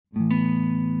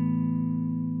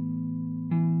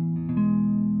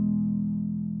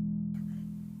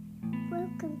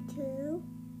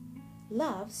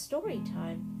Love Story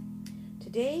Time.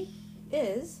 Today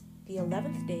is the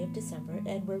 11th day of December,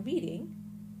 and we're reading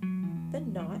The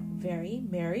Not Very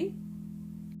Merry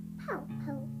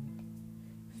Pout-Pout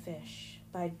Fish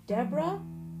by Deborah,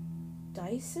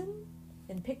 Diesen,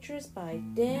 and pictures by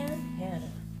Dan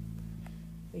Hannah.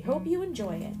 We hope you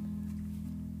enjoy it.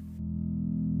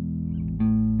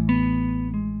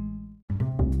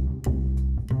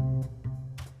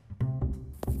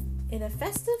 In a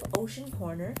festive ocean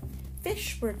corner,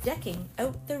 fish were decking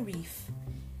out the reef,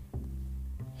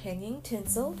 hanging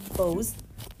tinsel, bows,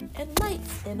 and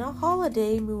lights in a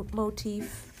holiday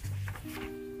motif.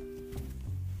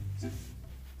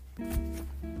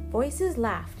 Voices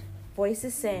laughed,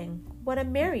 voices sang, what a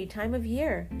merry time of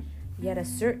year! Yet a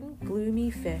certain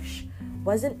gloomy fish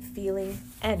wasn't feeling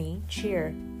any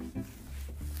cheer.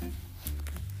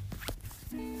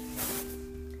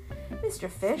 Mr.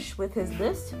 Fish, with his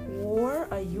list, wore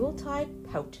a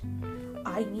Yuletide pout.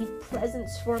 I need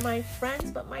presents for my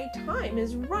friends, but my time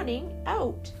is running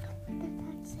out.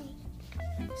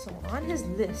 So on his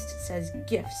list says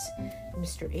gifts.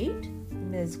 Mr. 8,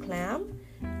 Ms. Clam,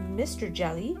 Mr.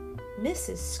 Jelly,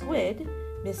 Mrs. Squid,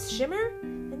 Miss Shimmer,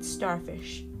 and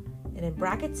Starfish. And in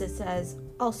brackets it says,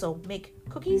 also make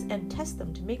cookies and test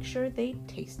them to make sure they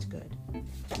taste good.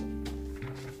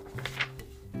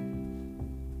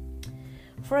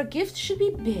 For a gift should be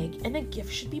big, and a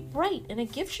gift should be bright, and a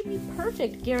gift should be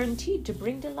perfect, guaranteed to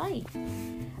bring delight.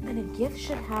 And a gift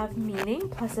should have meaning,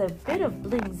 plus a bit of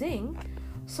bling-zing,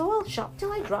 so I'll shop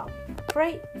till I drop,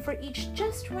 for each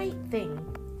just right thing.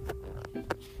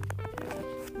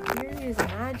 Here he is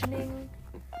imagining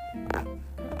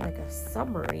like a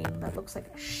submarine that looks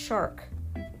like a shark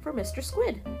for Mr.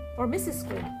 Squid, or Mrs.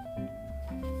 Squid.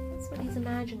 That's what he's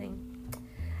imagining.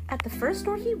 At the first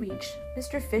door he reached,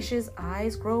 Mr. Fish's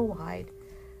eyes grow wide.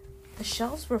 The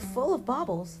shelves were full of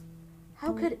baubles.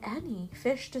 How could any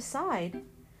fish decide?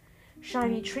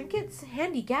 Shiny trinkets,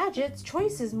 handy gadgets,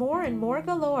 choices more and more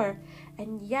galore.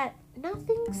 And yet,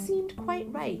 nothing seemed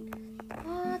quite right.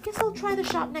 Guess I'll try the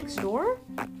shop next door.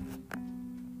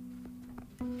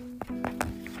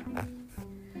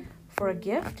 For a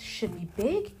gift should be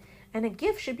big, and a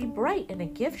gift should be bright, and a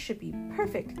gift should be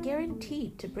perfect,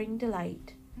 guaranteed to bring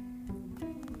delight.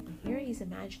 Here he's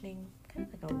imagining kind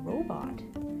of like a robot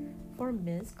for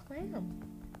Ms. Clam.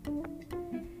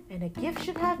 And a gift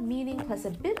should have meaning plus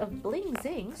a bit of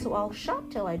bling-zing, so I'll shop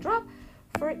till I drop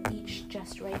for each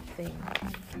just right thing.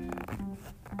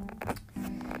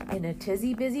 In a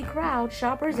tizzy-busy crowd,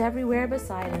 shoppers everywhere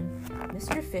beside him,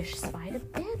 Mr. Fish spied a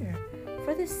banner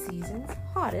for the season's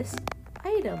hottest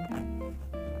item.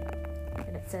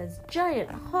 And it says,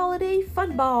 giant holiday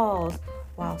fun balls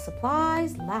while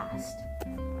supplies last.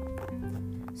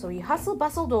 So he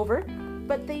hustle-bustled over,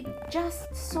 but they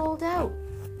just sold out.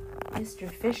 Mr.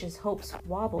 Fish's hopes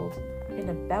wobbled in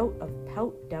a bout of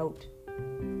pout-doubt.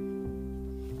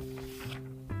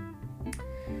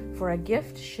 For a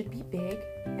gift should be big,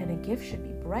 and a gift should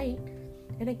be bright,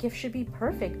 and a gift should be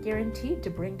perfect, guaranteed to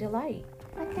bring delight.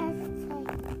 What does it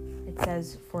say? It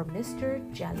says, for Mr.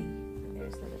 Jelly. And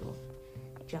there's the little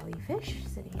jellyfish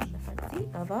sitting in the front seat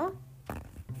of a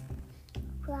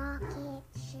Rocket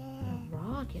ship.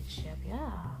 rocket ship,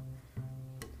 yeah.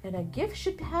 And a gift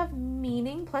should have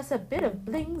meaning plus a bit of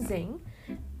bling-zing,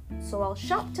 so I'll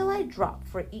shop till I drop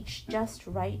for each just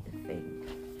right thing.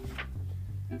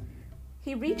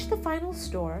 He reached the final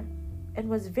store and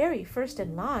was very first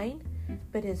in line,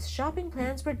 but his shopping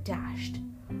plans were dashed.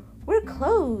 We're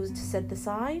closed, said the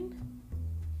sign.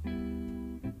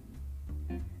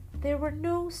 There were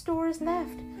no stores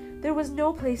left. There was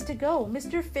no place to go.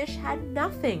 Mr. Fish had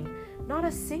nothing, not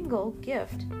a single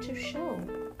gift to show.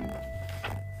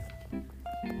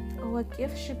 Oh, a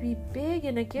gift should be big,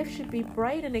 and a gift should be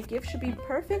bright, and a gift should be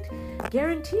perfect,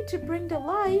 guaranteed to bring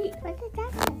delight. What is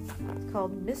that? It's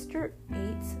called Mr.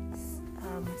 8's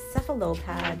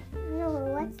cephalopad. No,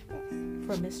 what's this?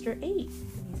 For Mr. 8.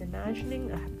 And he's imagining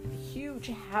a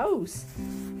huge house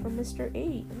for Mr.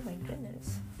 8. Oh my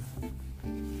goodness.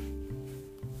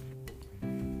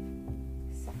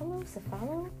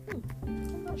 Cephalo?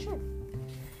 I'm not sure.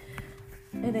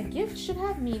 And a gift should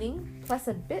have meaning, plus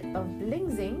a bit of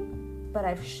bling-zing, but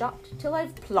I've shopped till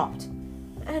I've plopped,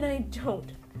 and I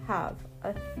don't have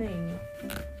a thing.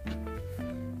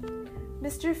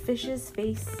 Mr. Fish's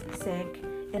face sank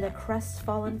in a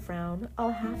crestfallen frown.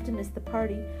 I'll have to miss the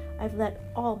party. I've let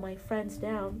all my friends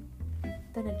down.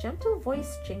 Then a gentle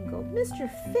voice jingled, Mr.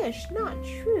 Fish, not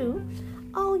true.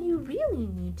 All you really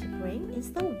need to bring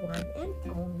is the one and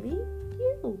only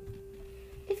you.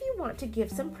 If you want to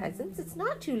give some presents, it's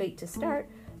not too late to start.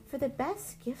 For the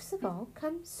best gifts of all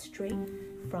come straight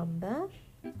from the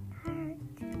Heart.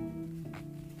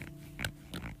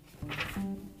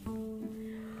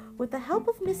 With the help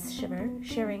of Miss Shimmer,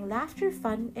 sharing laughter,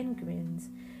 fun, and grins,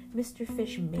 Mr.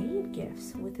 Fish made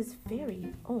gifts with his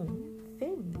very own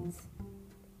fins.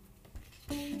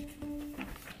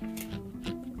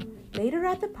 Later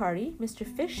at the party, Mr.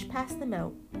 Fish passed them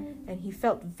out, and he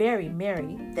felt very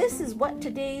merry. This is what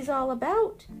today's all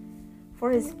about. For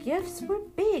his gifts were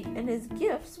big, and his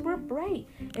gifts were bright,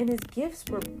 and his gifts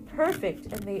were perfect,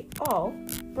 and they all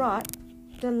brought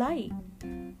delight.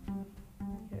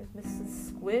 Here's Mrs.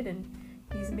 Squid, and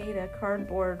he's made a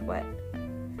cardboard,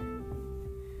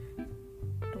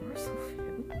 dorsal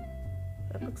fin?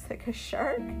 That looks like a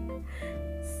shark.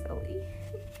 Silly.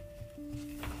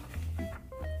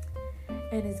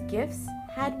 And his gifts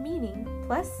had meaning,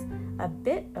 plus a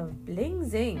bit of bling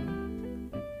zing.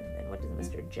 And then what does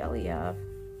Mr. Jelly have?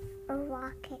 A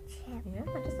rocket ship. Yeah,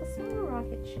 just a small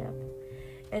rocket ship.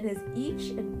 And his each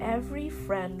and every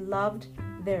friend loved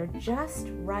their just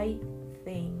right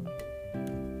thing.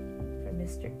 For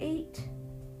Mr. 8,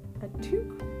 a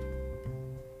toque.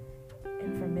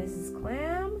 And for Mrs.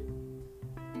 Clam,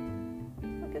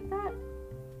 look at that,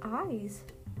 eyes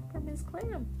for Miss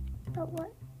Clam. But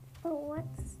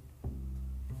what's...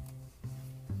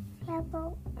 Yeah,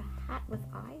 but... A hat with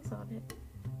eyes on it.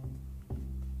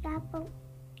 Yeah, but...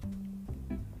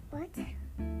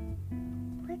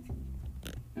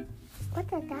 What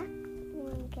did that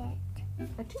one get?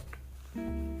 A toque. A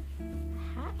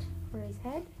hat for his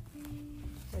head.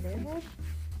 For their head.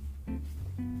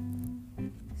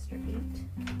 Mr.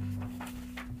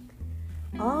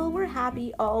 8. All were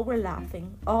happy, all were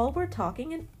laughing, all were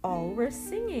talking, and all were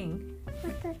singing.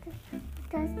 What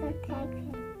does the tag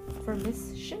say? For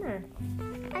Miss Shimmer.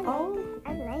 I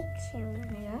like Shimmer.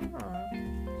 Yeah.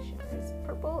 Shimmer is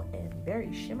purple and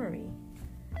very shimmery.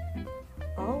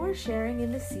 All were sharing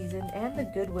in the season and the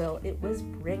goodwill it was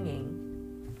bringing.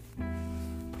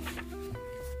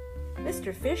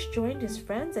 Mr. Fish joined his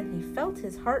friends and he felt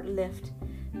his heart lift.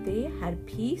 They had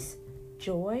peace,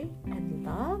 joy, and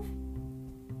love.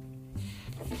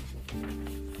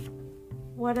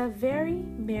 What a very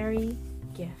merry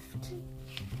gift.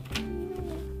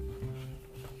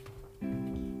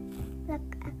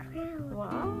 Look, a crown.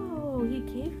 Wow, he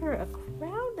gave her a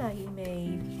crown that he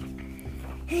made.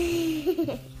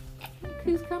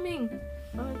 Who's coming?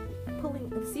 Pulling.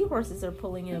 The seahorses are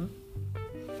pulling him.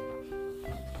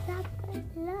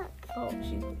 Look. Oh,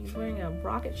 he's wearing a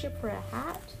rocket ship for a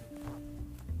hat.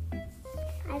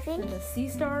 I think... And the sea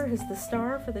star is the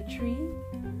star for the tree.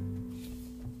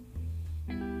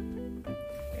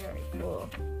 Very cool.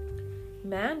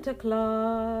 Manta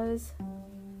Claus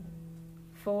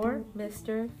for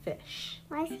Mr. Fish.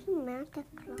 Why is he Santa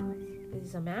Claus?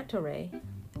 He's a manta ray.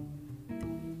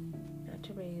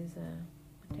 Manta ray is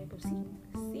a type of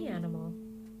sea animal.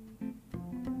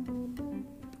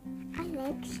 I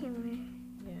like Shimmer.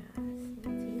 Yes, me too.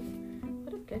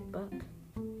 What a good book.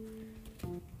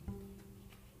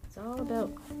 It's all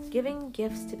about giving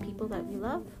gifts to people that we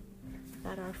love,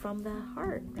 that are from the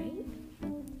heart, right?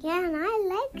 Yeah, and I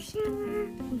like Shimmer.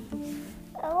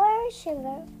 Where is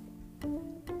Shimmer?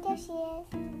 There she is.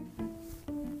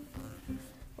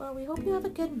 Well, we hope you have a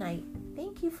good night.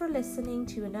 Thank you for listening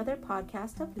to another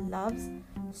podcast of Love's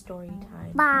Story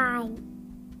Time. Bye.